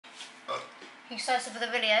You excited for the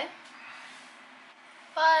video?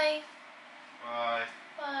 Bye. Bye.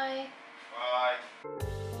 Bye. Bye.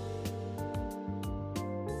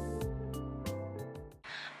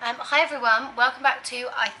 Hi everyone, welcome back to,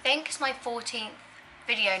 I think it's my 14th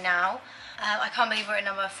video now. I can't believe we're at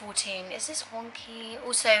number 14. Is this wonky?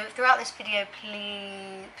 Also, throughout this video,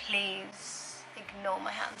 please ignore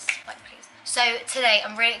my hands, like please. So today,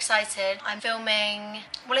 I'm really excited. I'm filming,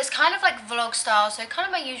 well it's kind of like vlog style, so kind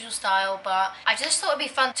of my usual style, but I just thought it'd be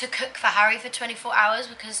fun to cook for Harry for 24 hours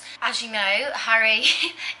because as you know, Harry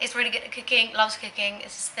is really good at cooking, loves cooking,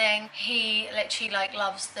 it's his thing. He literally like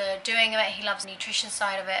loves the doing of it, he loves the nutrition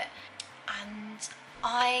side of it, and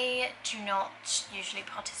I do not usually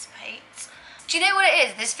participate. Do you know what it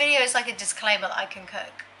is? This video is like a disclaimer that I can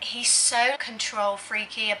cook. He's so control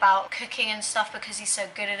freaky about cooking and stuff because he's so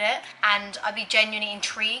good at it, and I'd be genuinely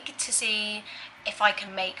intrigued to see if I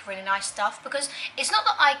can make really nice stuff, because it's not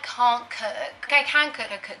that I can't cook. I can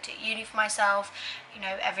cook. I cooked at uni for myself, you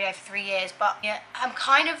know, every day for 3 years, but yeah, I'm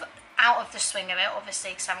kind of out of the swing of it,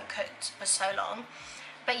 obviously, because I haven't cooked for so long.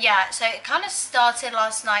 But yeah, so it kind of started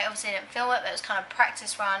last night. Obviously I didn't film it, but it was kind of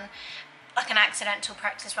practice run, like an accidental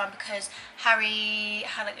practice run, because Harry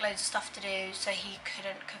had like loads of stuff to do, so he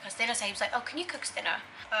couldn't cook us dinner. So he was like, oh, can you cook us dinner?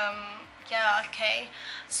 Yeah, okay.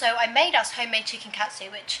 So I made us homemade chicken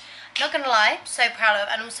katsu, which, not gonna lie, so proud of.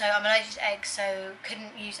 And also I'm allergic to eggs, so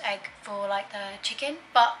couldn't use egg for like the chicken,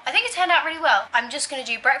 but I think it turned out really well. I'm just gonna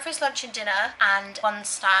do breakfast, lunch and dinner and one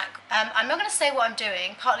snack. I'm not gonna say what I'm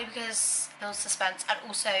doing, partly because builds suspense, and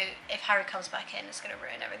also if Harry comes back in, it's gonna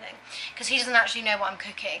ruin everything because he doesn't actually know what I'm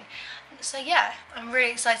cooking. So yeah, I'm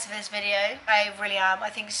really excited for this video. I really am. I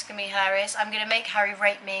think this is gonna be hilarious. I'm gonna make Harry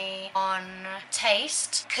rate me on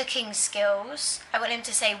taste, cooking skills. I want him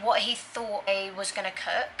to say what he thought I was gonna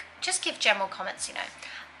cook. Just give general comments, you know,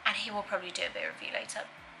 and he will probably do a bit of review later.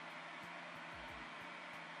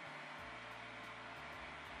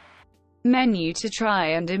 Menu to try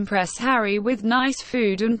and impress Harry with nice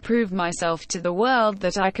food and prove myself to the world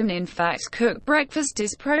that I can in fact cook. Breakfast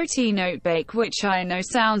is protein oat bake, which I know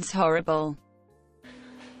sounds horrible.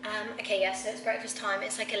 Okay, yeah, so it's breakfast time.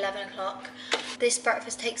 It's like 11 o'clock. This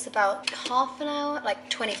breakfast takes about half an hour, like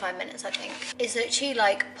 25 minutes, I think. It's literally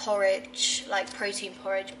like porridge, like protein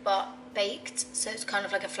porridge, but baked. So it's kind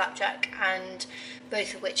of like a flapjack, and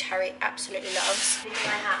both of which Harry absolutely loves. The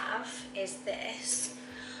thing I have is this.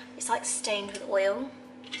 It's like stained with oil.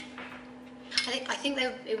 I think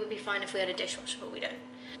it would be fine if we had a dishwasher, but we don't.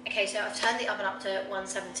 Okay, so I've turned the oven up to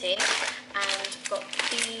 170 and I've got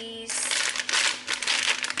these.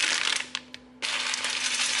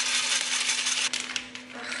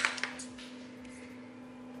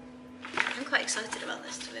 I'm quite excited about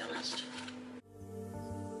this, to be honest.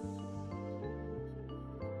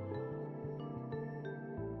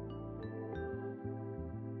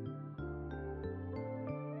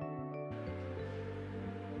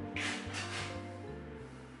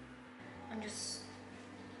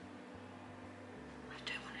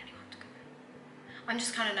 I'm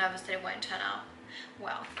just kind of nervous that it won't turn out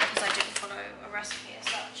well because I didn't follow a recipe as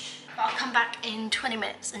such. But I'll come back in 20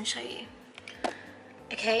 minutes and show you.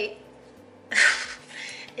 Okay,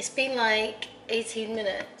 it's been like 18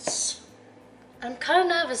 minutes. I'm kind of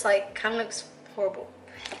nervous, like kind of looks horrible.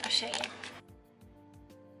 I'll show you.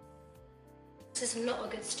 This is not a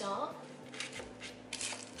good start.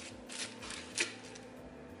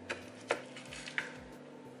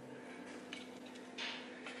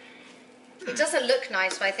 It doesn't look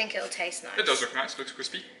nice, but I think it'll taste nice. It does look nice, looks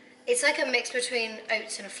crispy. It's like a mix between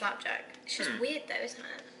oats and a flapjack. It's just weird though, isn't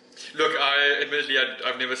it? Look, admittedly,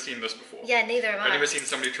 I've never seen this before. Yeah, neither have I. I've never seen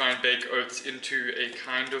somebody try and bake oats into a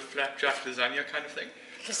kind of flapjack lasagna kind of thing.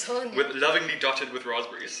 Lasagna? With lovingly dotted with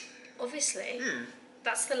raspberries. Obviously.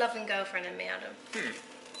 That's the loving girlfriend in me, Adam. Okay,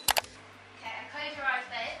 close your eyes,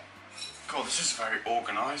 babe. God, this is very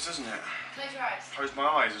organised, isn't it? Close your eyes. Close my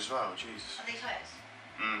eyes as well, Jesus. Are they closed?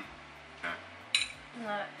 Yeah.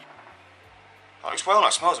 No. Oh, it's well,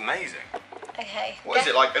 it smells amazing. Okay. What is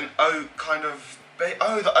it, like an oat kind of bake?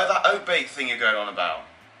 Oh, that oat bake thing you're going on about.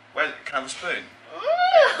 Where, can I have a spoon?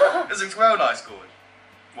 This looks well nice, Gordon.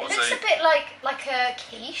 It looks a bit like a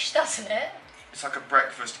quiche, doesn't it? It's like a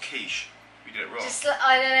breakfast quiche. You did it wrong. Just,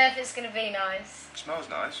 I don't know if it's going to be nice. It smells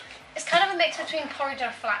nice. It's kind of a mix between porridge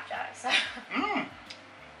and a flapjack, so...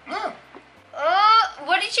 Yeah.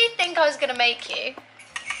 What did you think I was going to make you?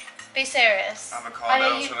 Be serious.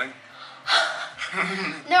 Avocado or something.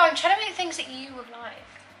 No, I'm trying to make things that you would like.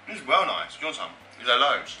 This is well nice. Do you want some? Is there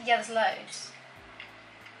loads? Yeah, there's loads.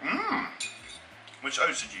 Which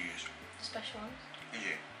oats did you use? The special ones. Did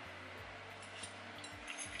you?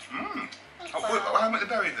 How about the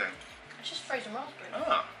berry thing? It's just frozen raspberry.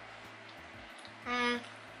 Ah. I'm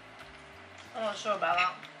not sure about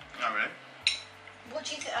that. Not really. What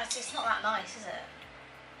do you think? It's not that nice, is it?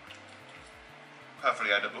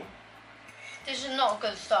 Perfectly edible. This is not a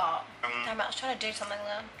good start. Damn it, I was trying to do something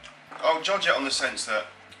there. I'll judge it on the sense that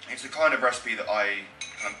it's the kind of recipe that I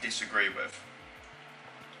kind of disagree with.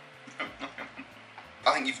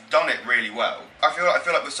 I think you've done it really well. I feel like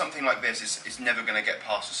with something like this, it's never going to get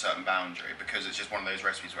past a certain boundary because it's just one of those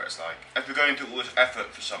recipes where it's like, if you're going through all this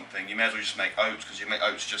effort for something, you may as well just make oats because you make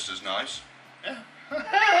oats just as nice. Yeah.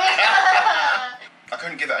 I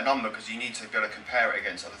couldn't give it a number because you need to be able to compare it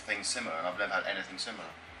against other things similar, and I've never had anything similar.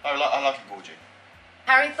 I like it, Georgie.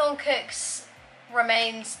 Harry Thorne Cooks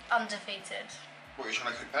remains undefeated. What, you're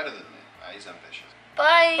trying to cook better than me? He's ambitious.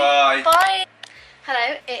 Bye. Bye. Bye.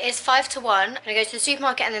 Hello, it is 5 to 1. I'm gonna go to the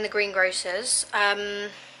supermarket and then the greengrocers.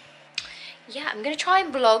 Yeah, I'm gonna try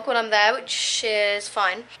and vlog when I'm there, which is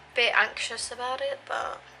fine. Bit anxious about it,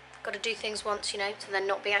 but I've got to do things once, you know, to then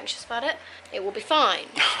not be anxious about it. It will be fine.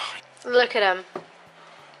 Look at them.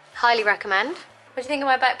 Highly recommend. What do you think of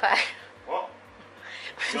my backpack? What?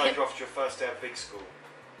 You know you're off to your first day of big school.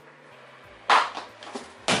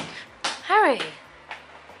 Harry.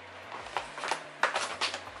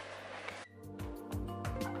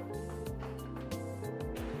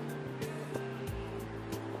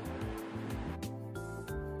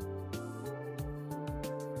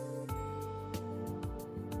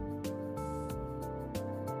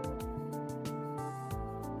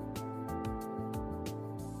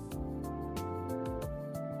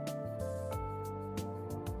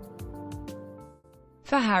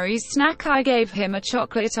 For Harry's snack I gave him a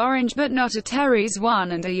chocolate orange but not a Terry's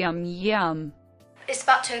one and a yum yum. It's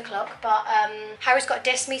about 2 o'clock, but Harry's got a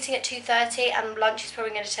desk meeting at 2:30 and lunch is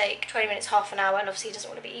probably going to take 20 minutes, half an hour, and obviously he doesn't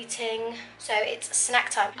want to be eating, so it's snack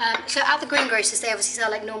time. So at the greengrocers they obviously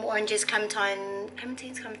sell like normal oranges, clementines, don't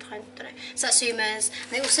know, satsumas,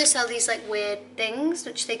 and they also sell these like weird things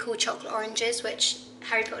which they call chocolate oranges, which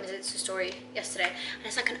Harry put on his Insta story yesterday, and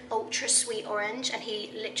it's like an ultra sweet orange, and he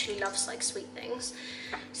literally loves like sweet things.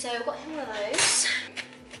 So I got him one of those.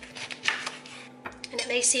 And it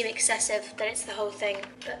may seem excessive that it's the whole thing,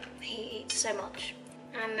 but he eats so much.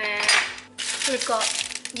 And then we've got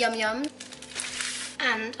Yum Yum,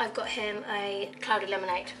 and I've got him a cloudy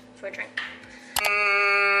lemonade for a drink.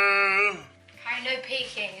 Harry, no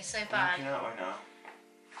peeking, it's so bad. Peeking out right now.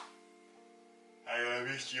 I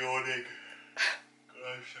missed yawning.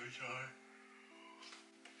 I'm so sorry.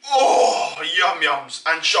 Oh, yum yums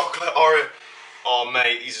and chocolate Oreo. Oh,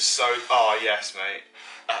 mate, these are so. Oh, yes, mate.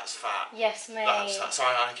 That's fat. Yes, mate. That's fat.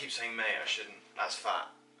 Sorry, I keep saying mate. I shouldn't. That's fat.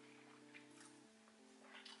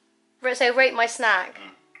 So rate my snack.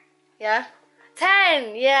 Yeah.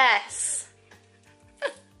 10. Yes.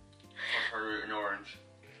 Like a root and orange.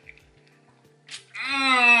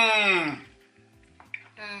 Mmm.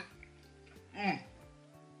 Mmm.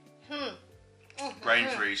 Mmm. Brain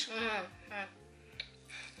freeze.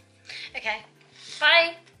 Okay.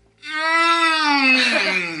 Bye.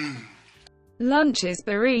 Lunch is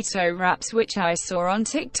burrito wraps which I saw on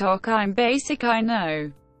TikTok. I'm basic, I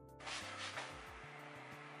know.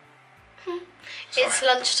 It's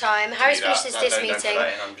lunchtime. Harry's finished his disc meeting.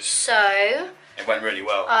 So it went really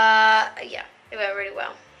well. yeah, it went really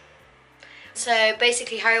well. So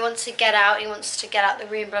basically Harry wants to get out, he wants to get out the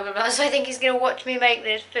room, blah blah blah. So I think he's gonna watch me make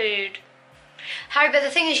this food. Harry, but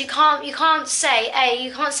the thing is you can't say A,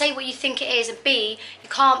 you can't say what you think it is, and B, you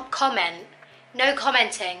can't comment. No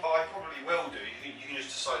commenting. Oh, I probably will do. You can just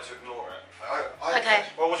decide to ignore it. Okay.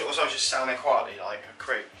 Well, was it was I was just sat there quietly like a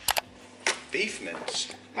creep. Beef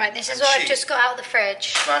mince. Right, this is And what I've cheese. just got out of the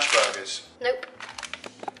fridge. Smash burgers. Nope.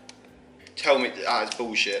 Tell me that's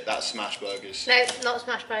bullshit. That's smash burgers. Nope, not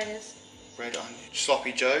smash burgers. Red onion.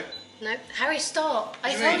 Sloppy Joe. Nope. Harry, stop.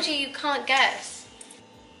 I What do you told you can't guess.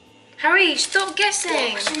 Harry, stop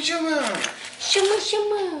guessing. Shimmer,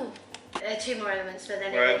 shimmer. There are 2 more elements, but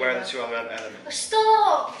then Where are the 2 other elements?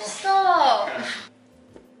 Stop! Stop!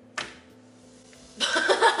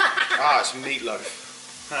 It's meatloaf.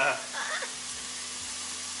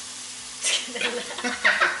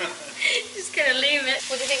 Just gonna leave it.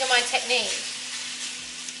 What do you think of my technique?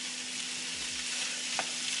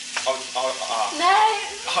 No!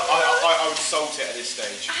 I would salt it at this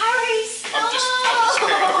stage. Harry, stop! I'm just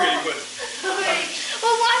kidding, I really would.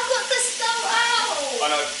 Well, I've got the stuff out!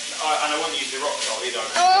 I know, and I wouldn't use the rock salt either.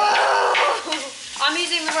 I'm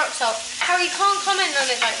using the rock salt. Harry, you can't comment on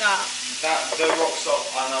it like that. The rock salt,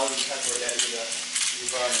 and I wouldn't pepper it either. You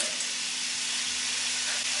burn it.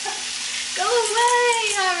 Go away,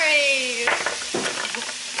 Harry!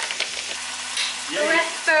 Yeah.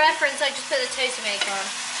 For reference, I just put the toaster maker on.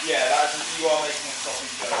 Yeah, you are making a sloppy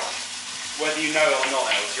Joe. Whether you know it or not,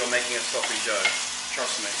 Els, you're making a sloppy Joe.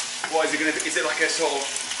 Trust me. What is it going to be? Is it like a sort of?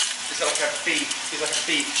 Is it like a beef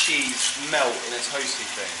cheese melt in a toasty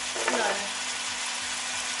thing? No.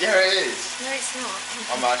 Yeah, it is. No, it's not.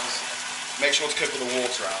 I might just make sure to cook all the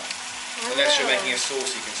water out. Unless you're making a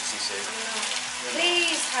saucy consistency.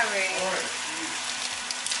 Please, Harry. Alright.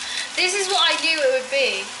 This is what I knew it would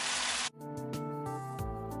be.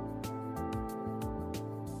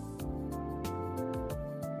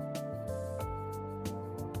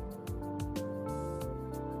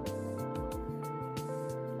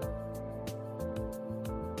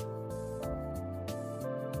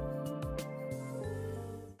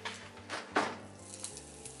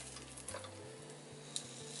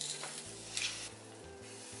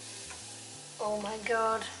 Oh my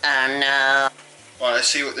god. Oh no. Right, let's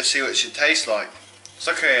see what it should taste like. It's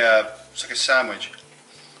like a sandwich.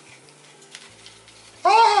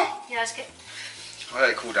 Oh! Yeah, it's good. I'll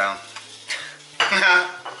let it cool down.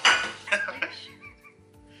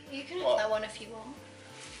 You can have that one if you want.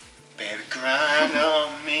 Baby, grind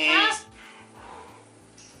on me. Yes.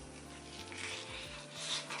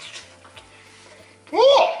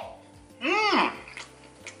 Oh! Mmm.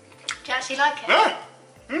 Do you actually like it? Yeah.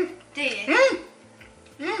 Mm. Do you? Mm.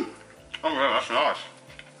 Mm. Oh yeah, that's nice.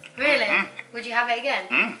 Really? Mm. Would you have it again?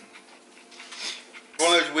 Mm.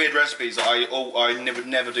 One of those weird recipes that I would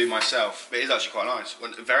never do myself, but it is actually quite nice.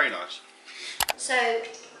 Very nice. So,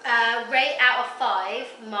 rate out of 5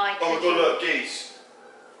 my Oh my cooking, god, look, geese.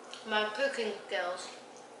 my cooking skills.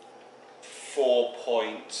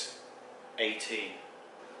 4.18.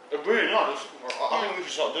 They're really nice. I think we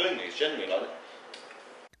should start doing these, genuinely. Like.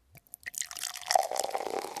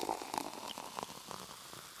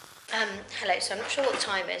 Hello, so I'm not sure what the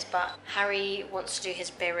time is, but Harry wants to do his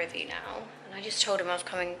beer review now. And I just told him I was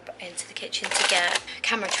coming into the kitchen to get a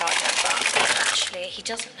camera charger, but actually he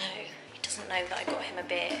doesn't know. He doesn't know that I got him a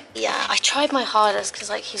beer. Yeah, I tried my hardest because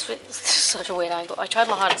like he's really, this is such a weird angle. I tried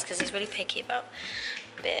my hardest because he's really picky about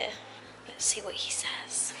beer. Let's see what he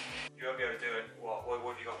says. You won't be able to do it. What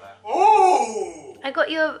have you got there? Oh! I got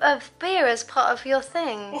you a beer as part of your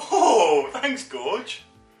thing. Oh, thanks, Gorge.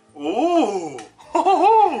 Ooh!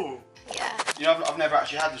 Oh! Yeah. You know, I've never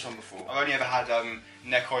actually had this one before. I've only ever had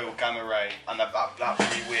neck oil gamma ray and that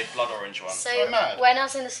really weird blood orange one. So when I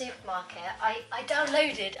was in the supermarket, I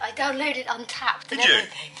downloaded Untapped and Did you?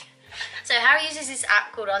 everything. So Harry uses this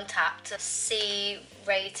app called Untapped to see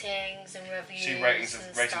ratings and reviews. See ratings and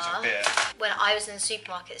of stuff. beer. When I was in the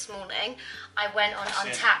supermarket this morning, I went on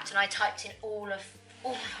Untapped and I typed in all of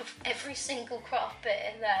every single craft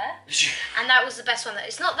beer in there. And that was the best one.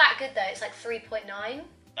 It's not that good though. It's like 3.9.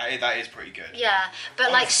 That is pretty good. Yeah, but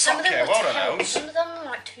Oh, like some of them yeah, were well done, terrible. Els. Some of them were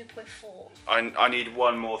like 2.4. I need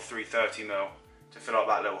one more 330ml to fill up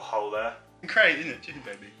that little hole there. Great, isn't it? Cheers,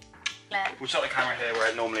 baby. Yeah. We'll set the camera here where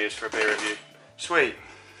it normally is for a beer review. Sweet.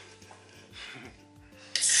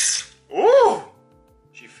 Ooh!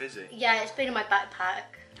 She fizzy. Yeah, it's been in my backpack.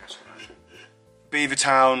 That's right.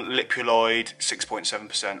 Beavertown, lupuloid,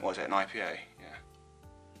 6.7%. What is it, an IPA? Yeah.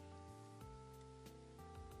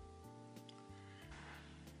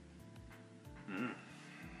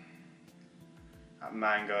 That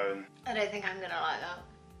mango. I don't think I'm gonna like that.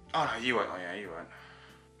 Oh no, you won't. Oh yeah, you won't.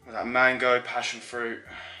 Well, that mango, passion fruit,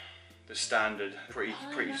 the standard. Pretty.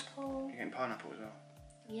 Pineapple. You're getting pineapple as well.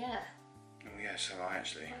 Yeah. Oh yeah, so I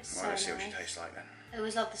actually. That's Well, so let's see what she nice. tastes like then. I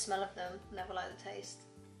always love the smell of them, never like the taste.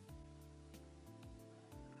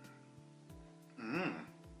 Mmm.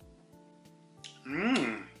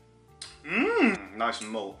 Mmm. Mmm. Nice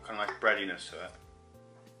malt, kind of like breadiness to it.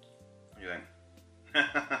 What do you think?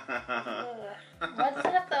 Why does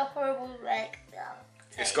it have that horrible like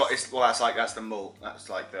taste? That's the malt. That's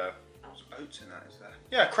like the oats in that, is there?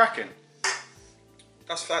 Yeah, cracking.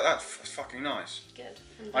 That's fucking nice. Good.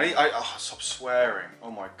 Stop swearing. Oh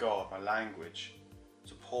my god, my language.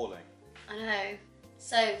 It's appalling. I know.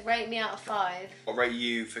 So rate me out of 5. I'll rate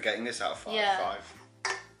you for getting this out of 5. Yeah.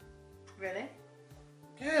 Really?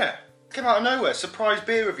 Yeah. Came out of nowhere. Surprise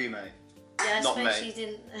beer review, mate. Yeah, I Not suppose me. you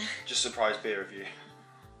didn't. Just surprise beer review.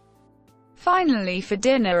 Finally for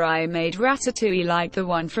dinner I made ratatouille like the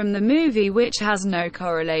one from the movie, which has no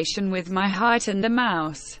correlation with my height and a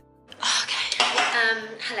mouse. Okay.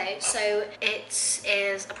 Hello, so it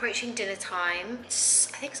is approaching dinner time.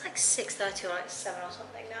 I think it's like 6:30 or like 7 or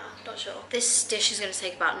something now, not sure. This dish is going to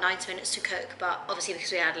take about 90 minutes to cook, but obviously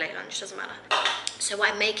because we had late lunch, doesn't matter. So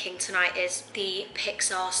what I'm making tonight is the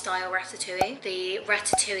Pixar style ratatouille, the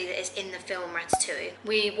ratatouille that is in the film Ratatouille.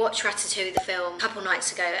 We watched Ratatouille, the film, a couple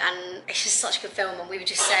nights ago, and it's just such a good film, and we were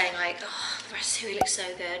just saying like, oh, the ratatouille looks so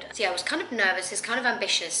good. So yeah, I was kind of nervous, it's kind of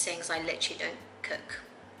ambitious, seeing as I literally don't cook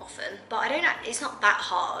often, but I don't know, it's not that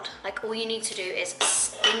hard. Like, all you need to do is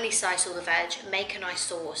thinly slice all the veg, make a nice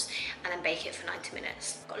sauce, and then bake it for 90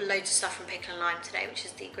 minutes. Got loads of stuff from Pickle and Lime today, which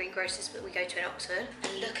is the greengrocers that we go to in Oxford.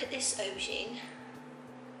 And look at this aubergine.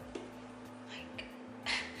 Like,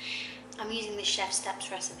 I'm using the Chef Steps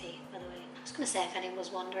recipe, by the way. I was gonna say if anyone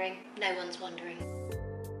was wondering. No one's wondering.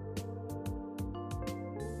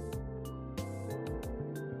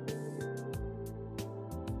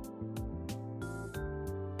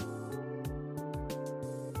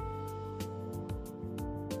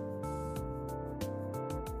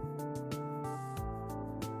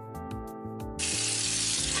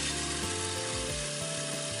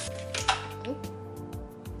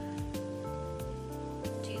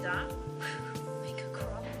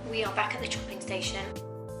 We are back at the chopping station.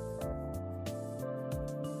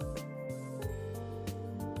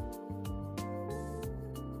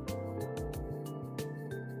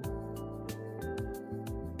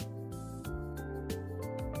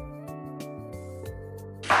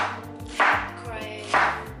 Great.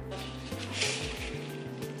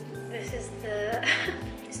 This is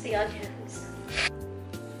it's the onions.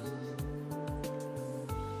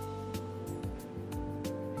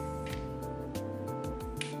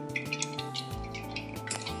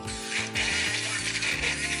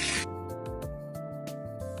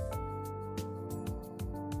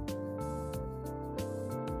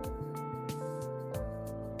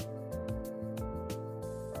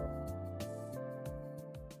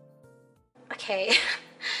 Okay,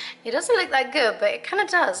 it doesn't look that good, but it kind of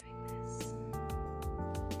does.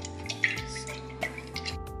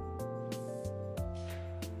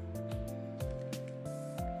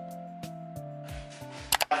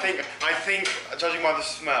 I think, judging by the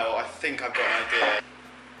smell, I think I've got an idea.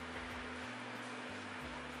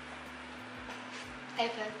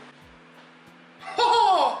 Open.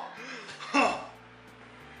 Oh,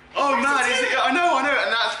 oh man, is it? I know, and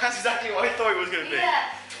that's exactly what I thought it was going to be. Yeah.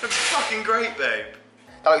 That's fucking great, babe.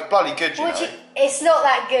 That looks bloody good, you know. It's not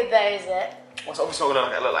that good though, is it? Well, it's obviously not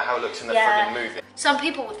going to look like how it looks in the friggin' movie. Some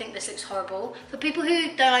people would think this looks horrible. For people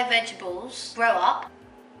who don't like vegetables, grow up.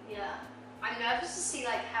 Yeah. I'm nervous to see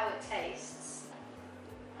like how it tastes.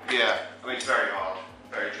 Yeah, I mean it's very hard.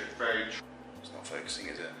 Very true, very true. It's not focusing,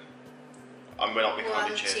 is it? We're not becoming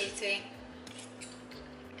 1, 2, 3.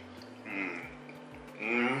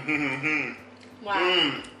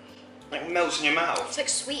 Wow. Like melts in your mouth. It's like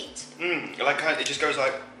sweet. Like it just goes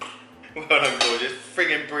like, well done, gorgeous,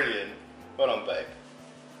 friggin' brilliant. Well done, babe.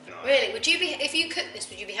 Really? Would you be, if you cooked this,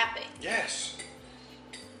 would you be happy? Yes.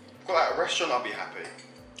 If I got that at a restaurant, I'd be happy.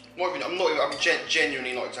 I'm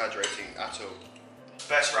genuinely not exaggerating at all.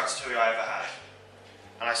 Best ratatouille I ever had.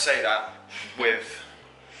 And I say that with...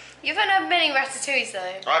 You haven't had many ratatouilles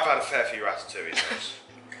though. I've had a fair few ratatouilles, yes.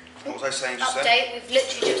 What was I saying just then? Update, we've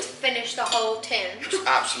literally just finished the whole tin. It's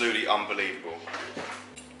absolutely unbelievable.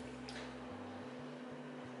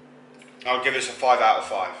 I would give this a 5 out of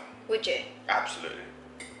 5. Would you? Absolutely.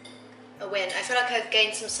 A win. I feel like I've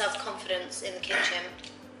gained some self-confidence in the kitchen.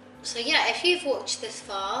 So yeah, if you've watched this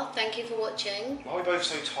far, thank you for watching. Why are we both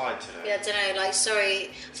so tired today? Yeah, I don't know, like,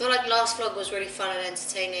 sorry. I feel like last vlog was really fun and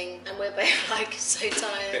entertaining, and we're both like so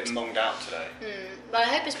tired. A bit monged out today. But I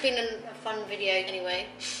hope it's been a fun video anyway.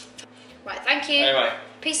 Right, thank you. Anyway.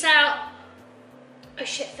 Peace out. Oh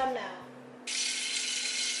shit, thumbnail.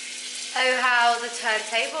 Oh, how the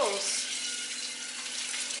turntables.